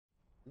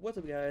What's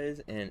up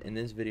guys, and in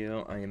this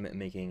video I am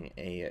making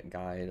a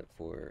guide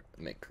for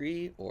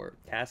McCree or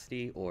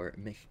Cassidy or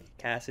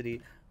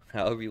McCassidy,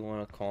 however you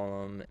want to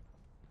call him.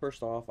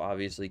 First off,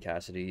 obviously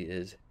Cassidy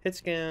is hit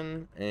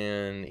scan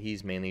and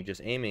he's mainly just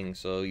aiming,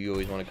 so you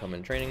always want to come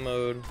in training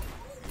mode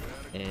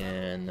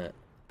and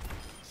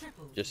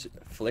just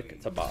flick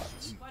to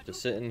bots.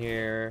 Just sit in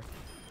here,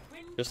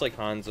 just like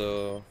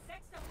Hanzo,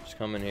 just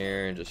come in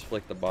here and just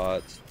flick the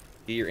bots,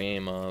 get your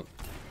aim up.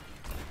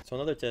 So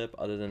another tip,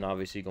 other than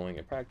obviously going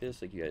in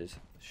practice, like you guys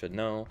should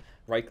know,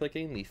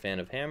 right-clicking the fan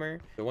of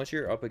hammer. So once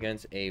you're up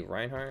against a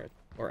Reinhardt,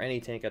 or any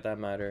tank at that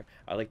matter,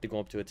 I like to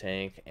go up to a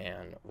tank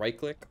and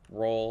right-click,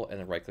 roll, and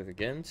then right-click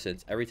again,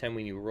 since every time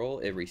when you roll,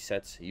 it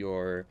resets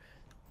your...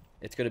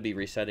 It's going to be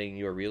resetting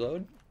your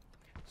reload.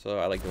 So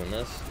I like doing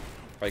this,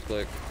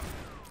 right-click,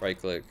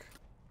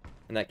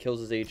 and that kills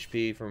his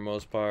HP for the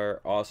most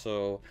part.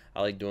 Also,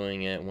 I like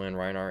doing it when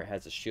Reinhardt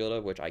has a shield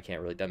up, which I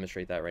can't really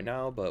demonstrate that right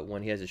now, but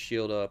when he has a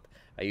shield up,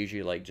 I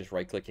usually like just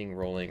right-clicking,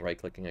 rolling,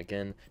 right-clicking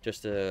again,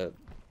 just to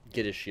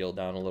get his shield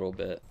down a little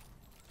bit.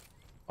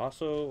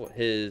 Also,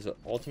 his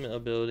ultimate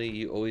ability,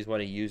 you always want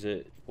to use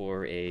it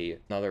for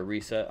another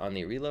reset on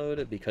the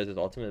reload, because his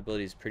ultimate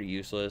ability is pretty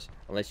useless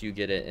unless you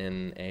get it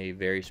in a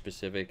very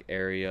specific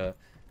area,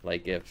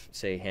 like if,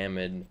 say,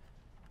 Hammond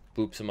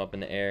boops him up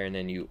in the air and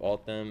then you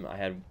ult them. I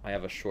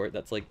have a short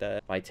that's like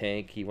that. My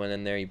tank, he went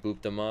in there, he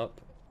booped him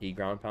up, he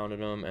ground pounded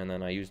him, and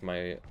then I used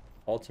my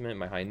ultimate,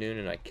 my high noon,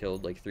 and I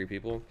killed like 3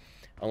 people.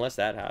 Unless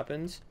that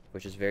happens,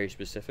 which is very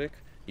specific,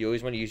 you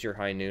always want to use your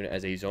high noon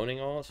as a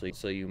zoning ult,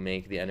 so you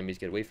make the enemies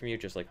get away from you,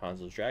 just like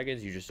Hanzo's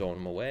dragons. You just zone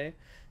them away,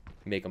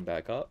 make them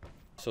back up.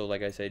 So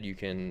like I said, you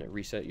can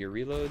reset your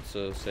reload.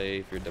 So say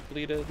if you're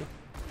depleted,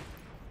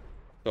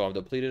 so I'm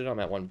depleted, I'm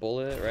at 1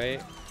 bullet,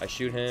 right? I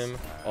shoot him,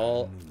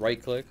 all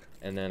right click,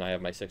 and then I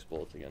have my 6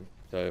 bullets again.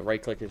 So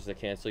right click is to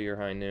cancel your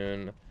high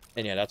noon.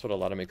 And yeah, that's what a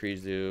lot of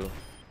McCrees do,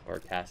 or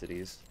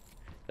Cassidys.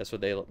 That's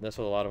what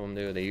a lot of them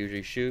do. They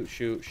usually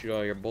shoot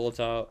all your bullets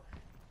out,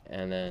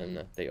 and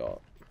then they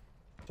ult.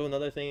 So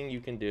another thing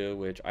you can do,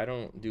 which I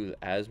don't do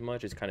as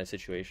much, is kind of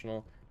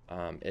situational,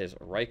 is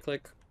right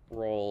click,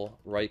 roll,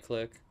 right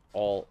click,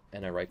 alt,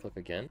 and then right click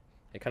again.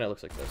 It kind of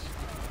looks like this.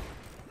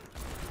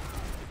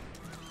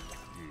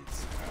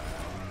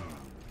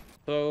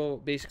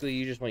 So basically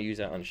you just want to use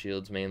that on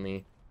shields,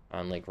 mainly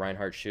on like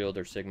Reinhardt shield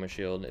or Sigma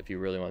shield, if you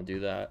really want to do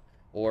that.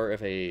 Or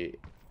if a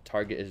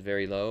target is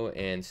very low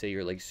and say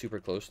you're like super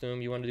close to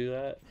him, you want to do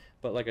that.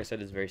 But like I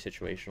said, it's very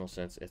situational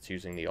since it's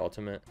using the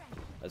ultimate.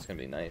 That's gonna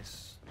be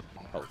nice,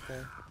 helpful.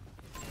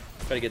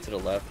 Try to get to the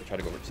left, try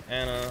to go over to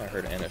Anna. I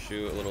heard Anna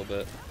shoot a little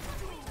bit.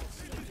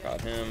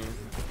 Got him.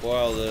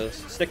 Boil this.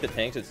 Stick the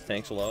tanks, it's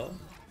tanks low.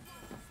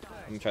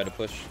 I'm gonna try to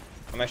push.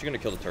 I'm actually gonna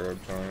kill the turret.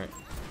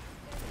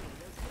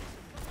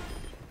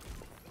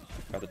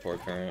 Got the Torb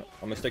current.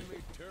 I'm gonna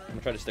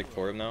try to stick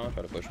Torb now,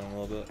 try to push him a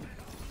little bit.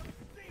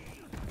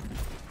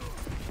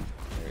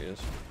 There he is.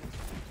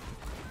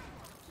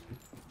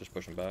 Just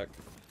push him back.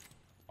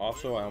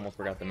 Also, I almost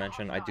forgot to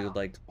mention, I do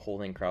like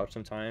holding crouch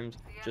sometimes,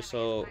 just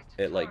so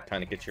it like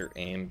kind of gets your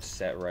aim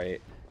set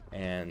right,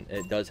 and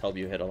it does help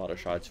you hit a lot of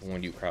shots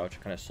when you crouch.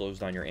 It kind of slows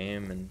down your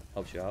aim and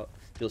helps you out.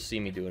 You'll see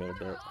me do it a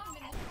bit.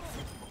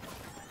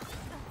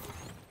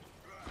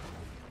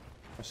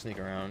 I'll sneak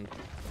around.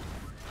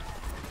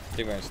 I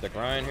think we're gonna stick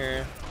Ryan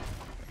here.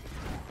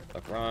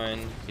 Stuck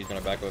Ryan. He's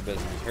gonna back up a bit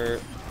since he's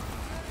hurt.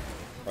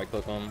 Right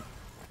click him.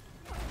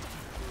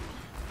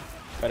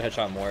 Try to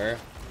headshot more.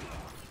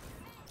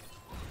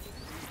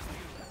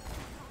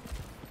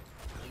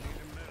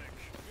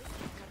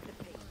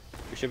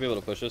 We should be able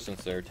to push this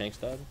since their tank's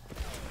dead.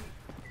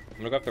 I'm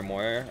gonna go after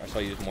Moira. I saw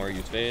you use Moira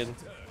use fade.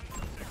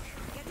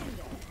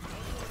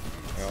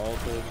 They're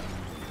ulted.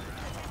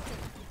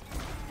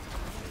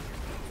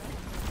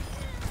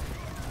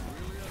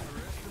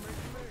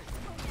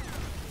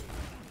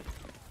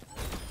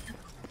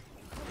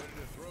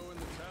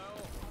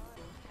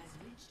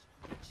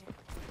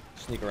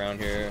 Sneak around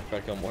here, try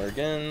to kill more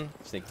again,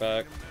 sneak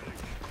back.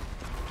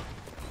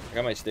 I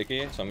got my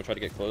sticky, so I'm gonna try to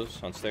get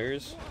close on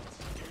stairs.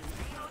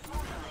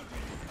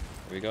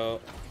 Here we go.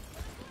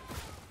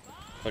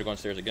 Try to go on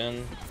stairs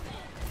again.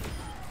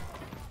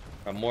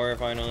 Got more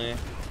finally.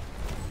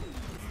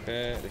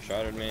 Okay, they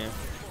shot at me.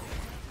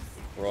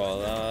 Roll all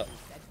that.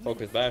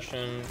 Focus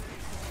Bastion.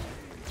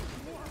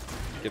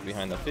 Get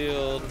behind the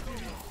field.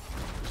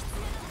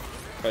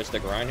 Try to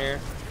stick Ryan here.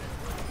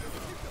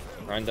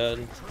 Ryan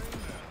dead.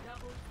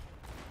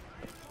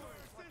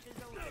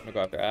 I'm gonna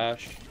go after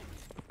Ash.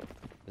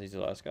 He's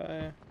the last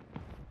guy. I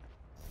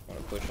want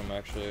to push him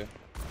actually.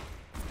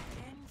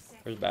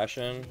 Where's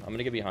Bastion? I'm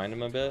gonna get behind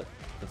him a bit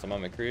since I'm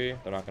on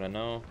McCree. They're not gonna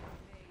know.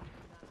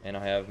 And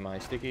I have my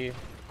sticky. I'm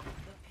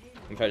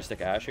gonna try to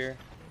stick Ash here.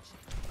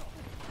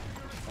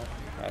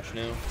 Oh, Ash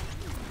knew.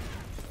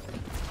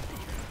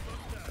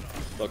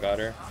 Still got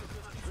her.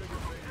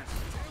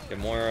 Get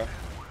Moira.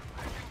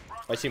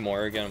 If I see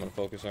Moira again, I'm gonna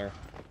focus her.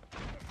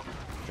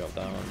 Jump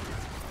down.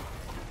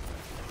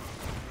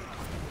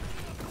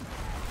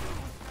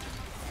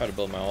 Try to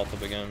build my ult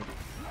up again.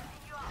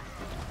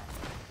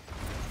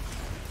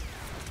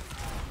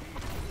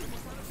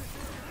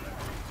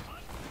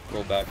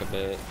 Roll back a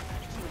bit.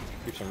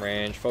 Keep some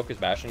range. Focus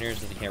Bastion here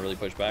since he can't really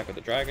push back with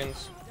the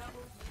dragons.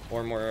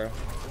 Or more.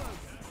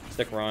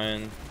 Stick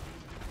Ryan.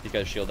 He's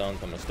got a shield down,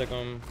 so I'm gonna stick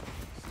him.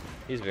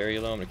 He's very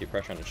low. I'm gonna keep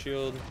pressure on his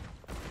shield.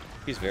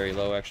 He's very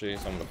low actually,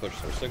 so I'm gonna push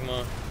for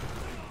Sigma.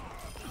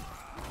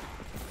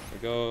 There we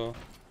go.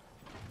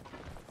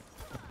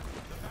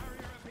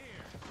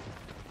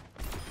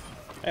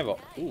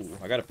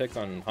 I got a pick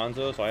on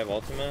Hanzo, so I have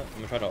ultimate. I'm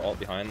gonna try to ult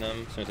behind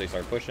them as soon as they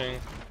start pushing,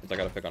 since I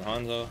got a pick on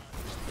Hanzo.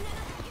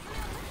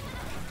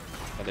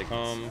 Here they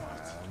come.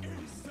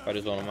 Try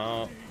to zone them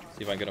out.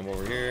 See if I can get them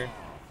over here.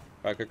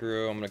 Got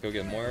Kukuru. I'm gonna go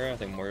get Moira. I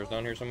think Moira's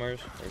down here somewhere.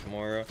 There's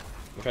Moira. I'm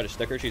gonna try to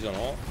stick her. She's on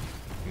ult.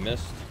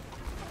 Missed.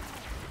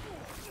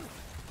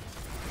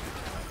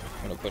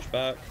 I'm gonna push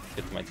back.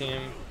 Get to my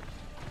team.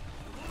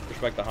 Push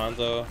back to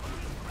Hanzo.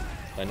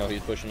 I know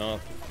he's pushing up.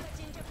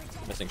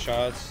 Missing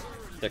shots.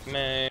 Stick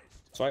May.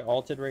 So I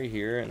ulted right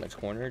here in this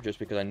corner just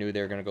because I knew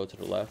they were gonna go to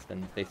the left,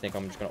 and they think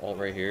I'm just gonna ult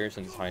right here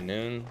since it's high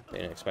noon. They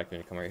didn't expect me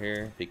to come right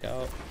here. Peek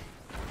out.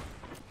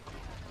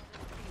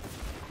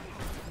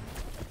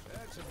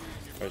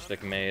 Try to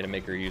stick May to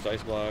make her use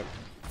Ice Block,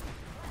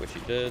 which she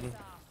did.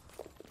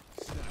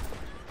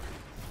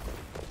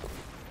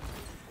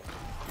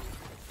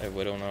 I have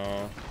Widow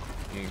now.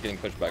 I'm getting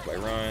pushed back by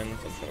Ryan,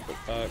 so I'm just gonna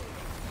push back.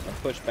 I'm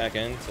pushed back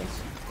in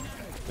since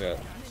we got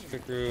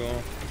Kukuru.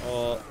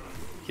 Ult.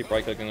 Keep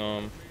right clicking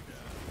them.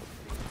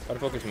 Try to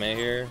focus May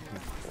here.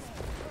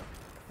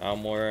 Now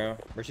Moira.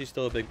 Mercy's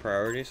still a big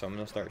priority, so I'm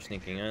gonna start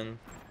sneaking in.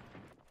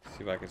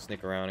 See if I can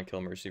sneak around and kill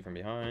Mercy from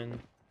behind.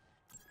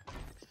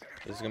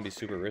 This is gonna be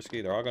super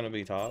risky. They're all gonna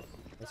be top,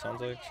 it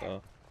sounds like,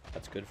 so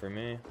that's good for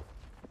me.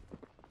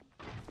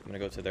 I'm gonna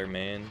go to their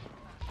main,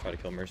 try to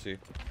kill Mercy.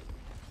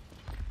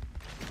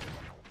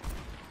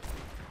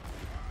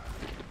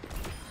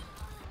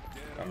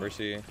 Got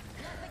Mercy.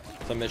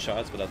 Some missed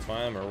shots, but that's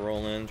fine. I'm gonna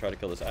roll in, try to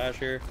kill this Ashe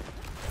here.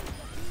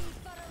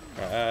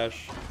 Got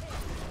Ashe.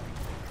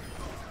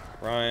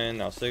 Ryan,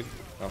 now Sig,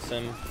 now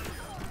Sim.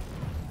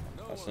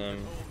 Got Sim.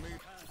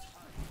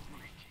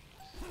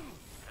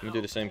 I'm gonna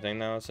do the same thing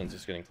now since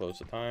it's getting close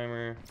to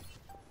timer.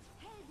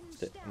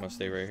 I'm gonna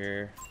stay right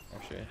here,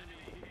 actually.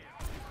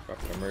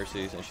 Drop her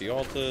Mercy since she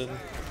ulted.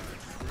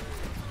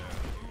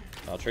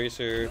 I'll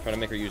Tracer, try to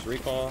make her use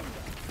recall.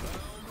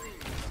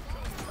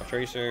 I'll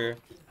Tracer.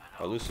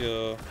 I'll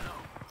Lucio.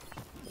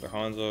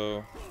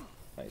 Hanzo.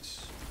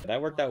 Nice.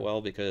 That worked out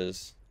well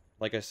because,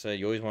 like I said,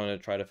 you always want to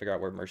try to figure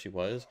out where Mercy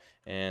was,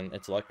 and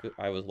it's lucky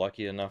I was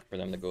lucky enough for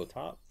them to go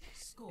top.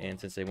 And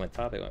since they went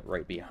top, I went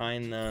right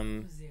behind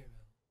them.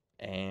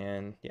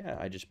 And yeah,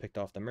 I just picked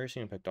off the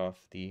Mercy and picked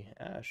off the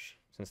Ashe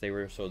since they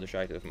were so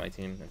distracted with my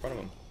team in front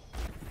of them.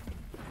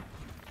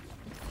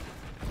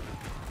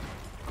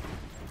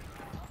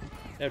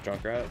 They have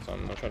Junkrat, so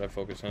I'm gonna try to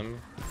focus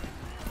him.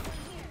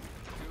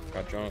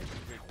 Got Junk.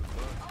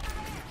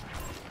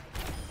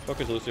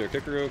 Focus Lucio or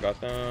Kukuru,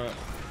 got that.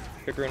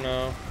 Kukuru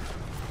now.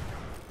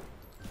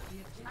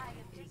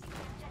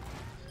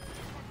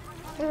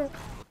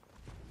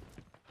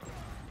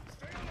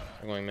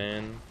 I'm going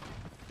man.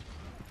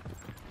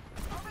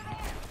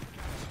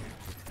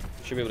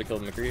 Should be able to kill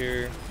McCree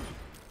here.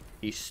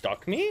 He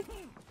stuck me?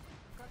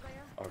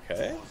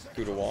 Okay.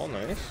 Through the wall,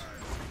 nice.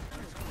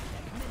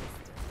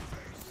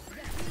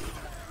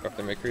 Got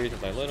the McCree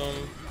since I lit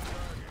him.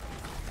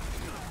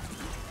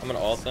 I'm gonna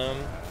ult them.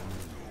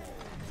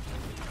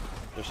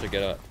 Just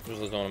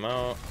to zone them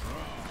out.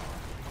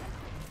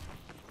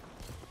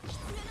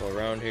 Go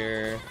around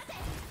here.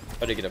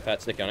 Try to get a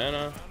fat stick on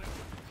Anna.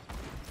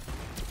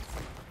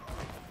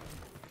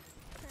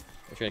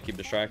 I'm just gonna keep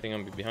distracting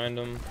him, be behind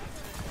him.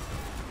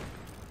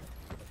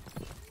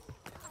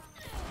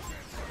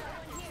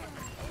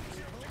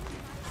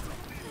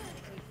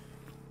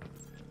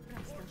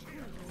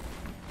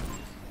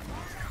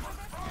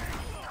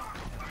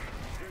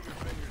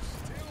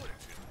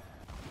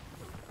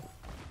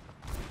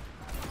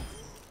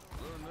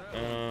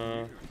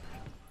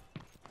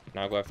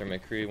 Now I'll go after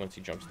McCree once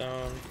he jumps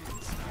down.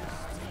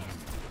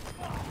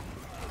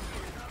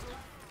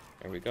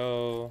 There we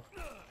go.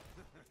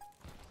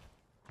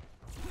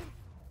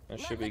 That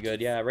should be good.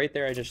 Yeah, right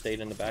there I just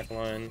stayed in the back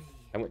line.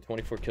 I went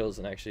 24 kills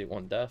and actually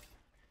 1 death.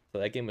 So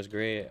that game was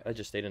great. I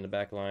just stayed in the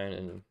back line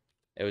and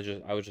I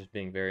was just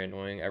being very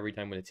annoying. Every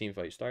time when a team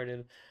fight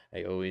started,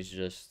 I always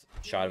just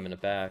shot him in the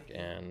back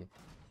and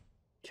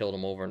killed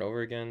him over and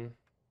over again.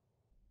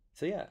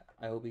 So yeah,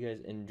 I hope you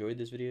guys enjoyed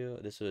this video.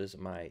 This was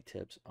my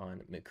tips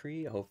on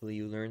McCree. Hopefully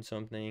you learned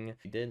something.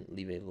 If you did,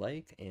 leave a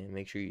like and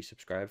make sure you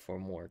subscribe for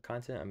more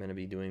content. I'm going to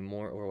be doing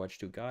more Overwatch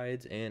 2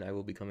 guides, and I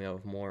will be coming out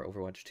with more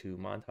Overwatch 2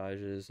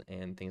 montages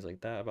and things like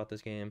that about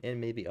this game,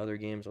 and maybe other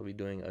games I'll be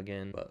doing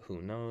again, but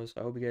who knows.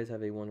 I hope you guys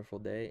have a wonderful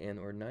day and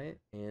or night,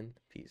 and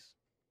peace.